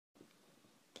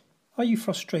Are you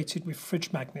frustrated with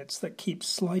fridge magnets that keep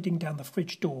sliding down the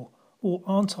fridge door or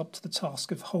aren't up to the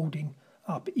task of holding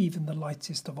up even the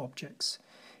lightest of objects?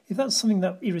 If that's something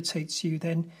that irritates you,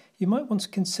 then you might want to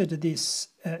consider this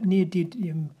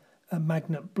Neodymium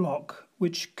magnet block,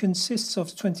 which consists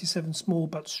of 27 small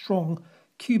but strong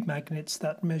cube magnets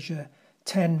that measure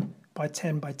 10 by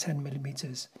 10 by 10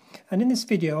 millimeters. And in this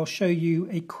video I'll show you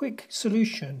a quick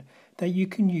solution that you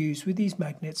can use with these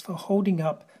magnets for holding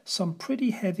up some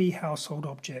pretty heavy household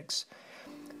objects.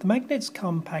 The magnets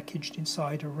come packaged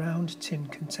inside a round tin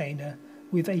container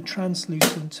with a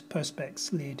translucent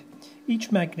perspex lid.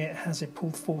 Each magnet has a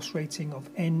pull force rating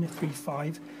of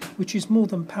N35, which is more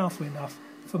than powerful enough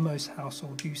for most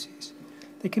household uses.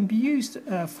 They can be used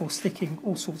for sticking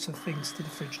all sorts of things to the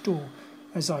fridge door,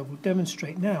 as I will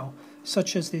demonstrate now,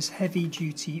 such as this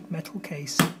heavy-duty metal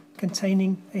case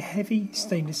containing a heavy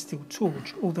stainless steel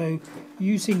torch, although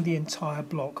using the entire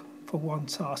block for one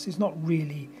task is not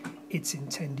really its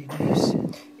intended use.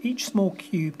 Each small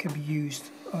cube can be used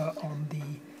on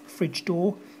the fridge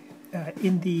door,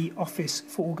 in the office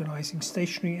for organising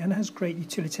stationery, and has great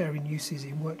utilitarian uses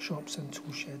in workshops and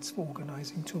tool sheds for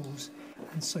organising tools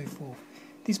and so forth.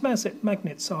 These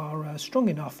magnets are strong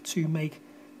enough to make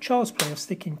child's play of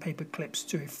sticking paper clips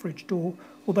to a fridge door,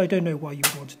 although I don't know why you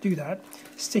would want to do that,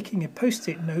 sticking a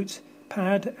post-it note,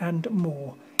 pad and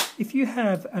more. If you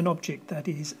have an object that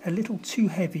is a little too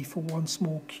heavy for one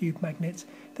small cube magnet,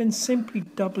 then simply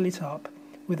double it up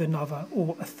with another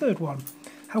or a third one.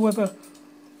 However,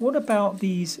 what about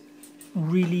these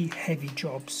really heavy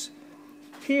jobs?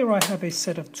 Here I have a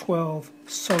set of 12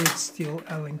 solid steel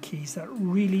Allen keys that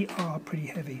really are pretty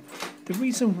heavy. The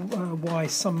reason why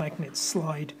some magnets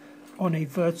slide on a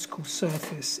vertical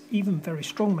surface, even very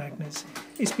strong magnets,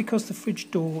 is because the fridge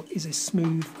door is a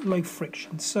smooth, low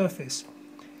friction surface.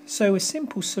 So a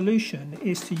simple solution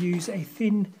is to use a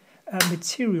thin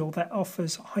material that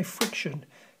offers high friction,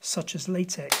 such as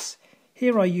latex.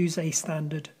 Here I use a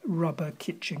standard rubber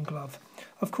kitchen glove.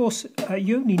 Of course,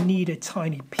 you only need a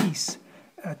tiny piece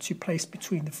to place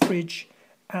between the fridge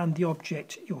and the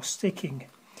object you're sticking.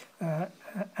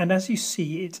 And as you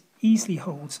see, it easily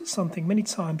holds something many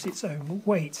times its own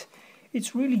weight.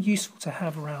 It's really useful to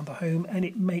have around the home, and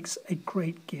it makes a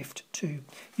great gift too.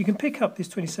 You can pick up this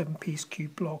 27-piece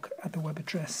cube block at the web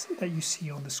address that you see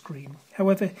on the screen.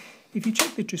 However, if you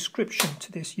check the description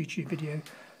to this YouTube video,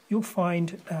 you'll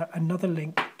find another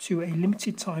link to a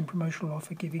limited time promotional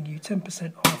offer giving you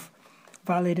 10% off,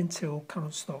 valid until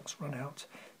current stocks run out.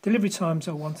 Delivery times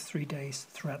are 1 to 3 days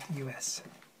throughout the US.